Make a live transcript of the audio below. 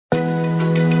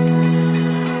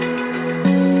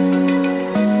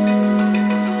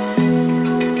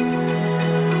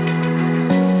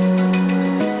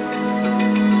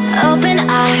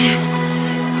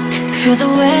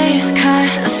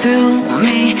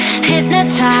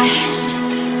hypnotized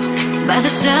by the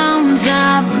sounds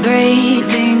I'm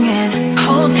breathing in.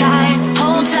 Hold tight,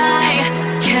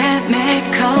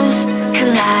 chemicals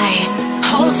collide.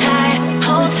 Hold tight,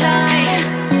 hold tight,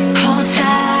 hold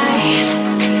tight.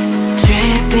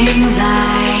 Dripping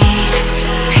lights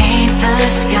paint the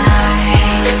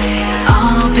skies,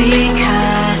 all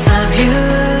because of you.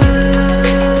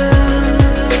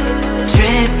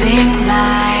 Dripping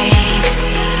lights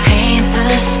paint the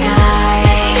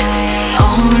skies,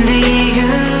 only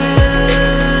you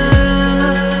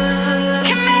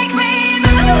can make me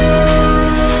move.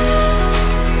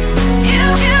 You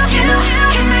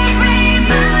can make me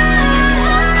move.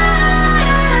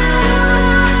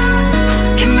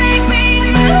 Can make me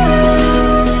move.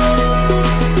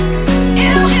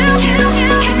 You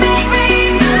can make me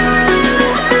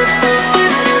move.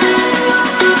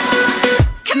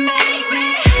 Can make me.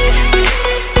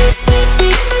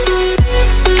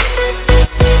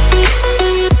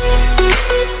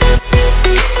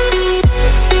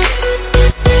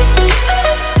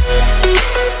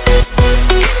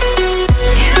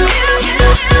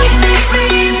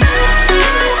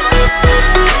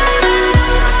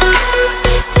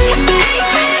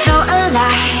 So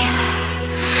alive,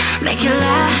 make it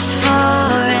last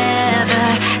forever.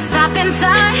 Stop in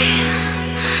time,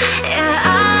 yeah,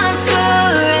 I'm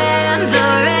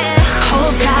surrendering.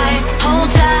 Hold tight,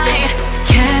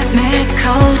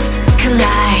 chemicals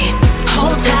collide.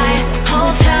 Hold tight,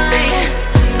 hold tight,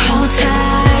 hold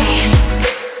tight.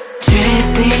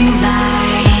 Dripping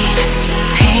lights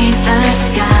paint the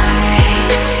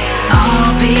skies,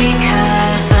 all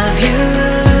because of you.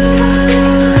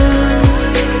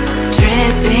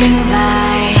 Dripping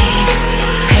lights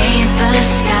paint the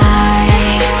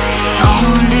skies,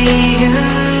 only you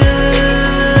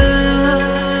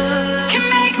can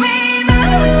make me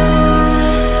move.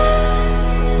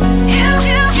 You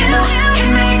can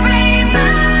make me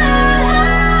move.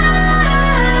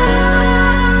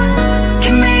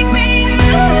 Can make me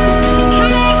move. Can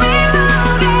make me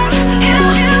move. You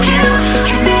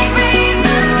can make me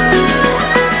move.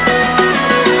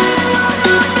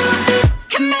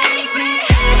 Can make me.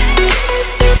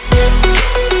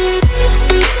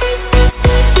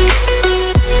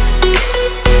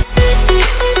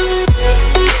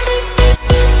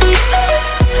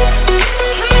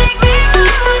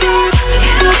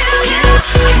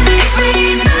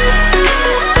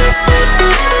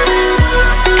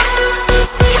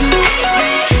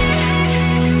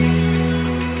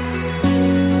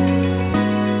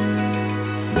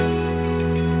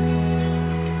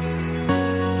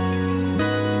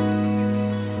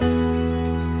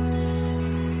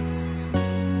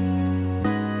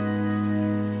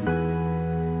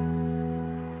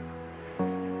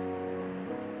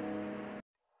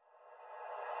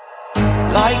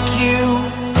 Like you,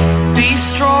 be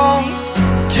strong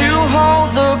to hold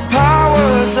the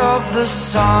powers of the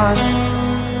sun.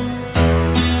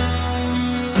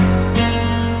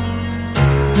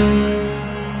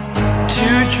 To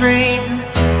dream,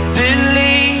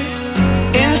 believe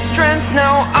in strength.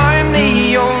 Now I'm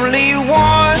the only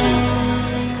one,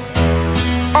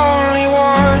 only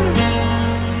one.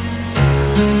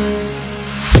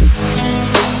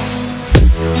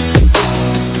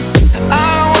 I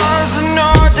was an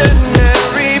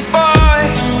ordinary boy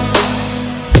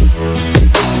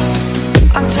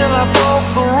until I broke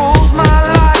the rules. My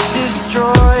life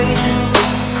destroyed,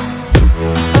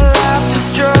 life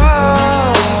destroyed.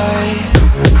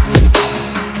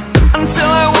 Until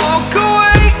I woke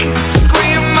awake,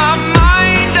 scream my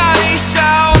mind, I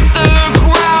shout, the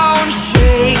ground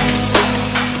shakes.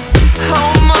 How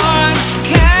much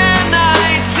can I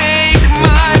take?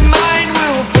 My mind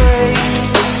will break.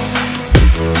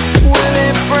 Will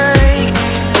it break?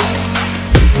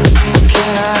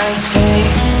 Can I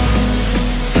take?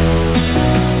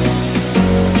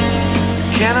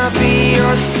 Can I be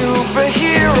your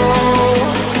superhero?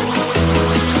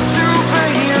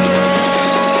 Superhero.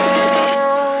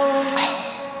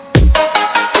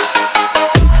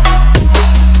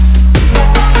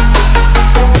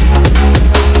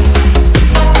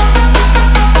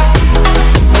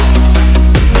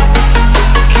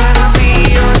 Can I be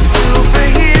your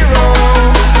superhero?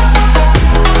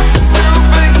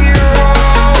 Superhero.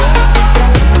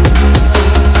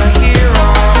 Superhero.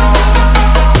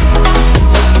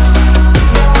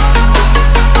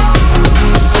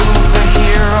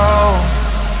 Superhero.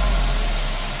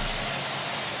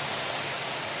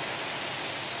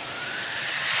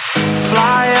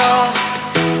 Fly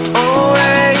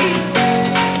away.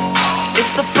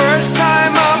 It's the first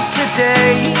time of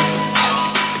today.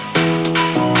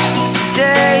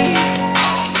 Today.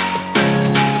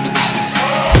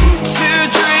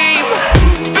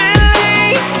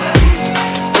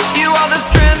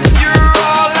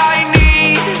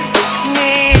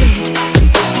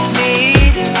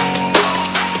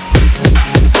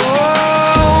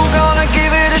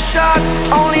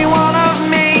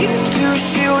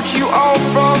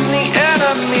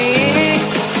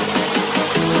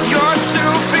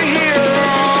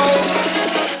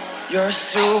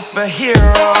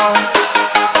 superhero.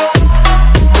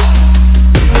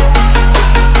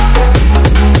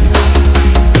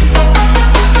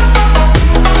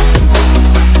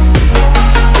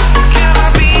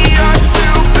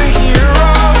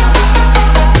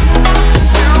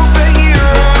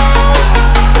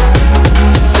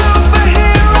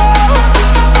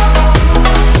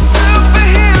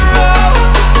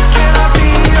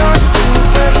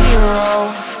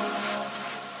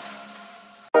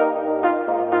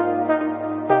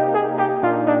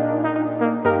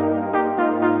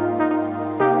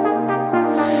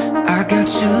 I got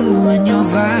you and your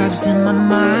vibes in my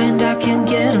mind, I can't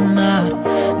get them out,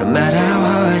 no matter how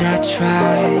hard I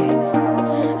try.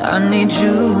 I need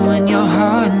you and your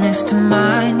heart next to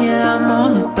mine, yeah, I'm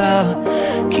all about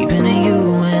keeping it you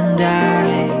and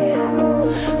I.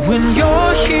 When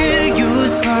you're here, you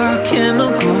spark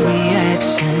chemical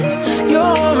reactions, your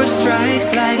aura strikes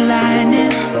like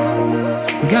lightning.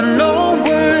 Got no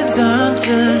words, I'm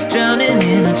just drowning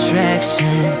in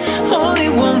attraction. Only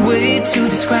one way to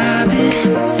describe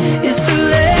it.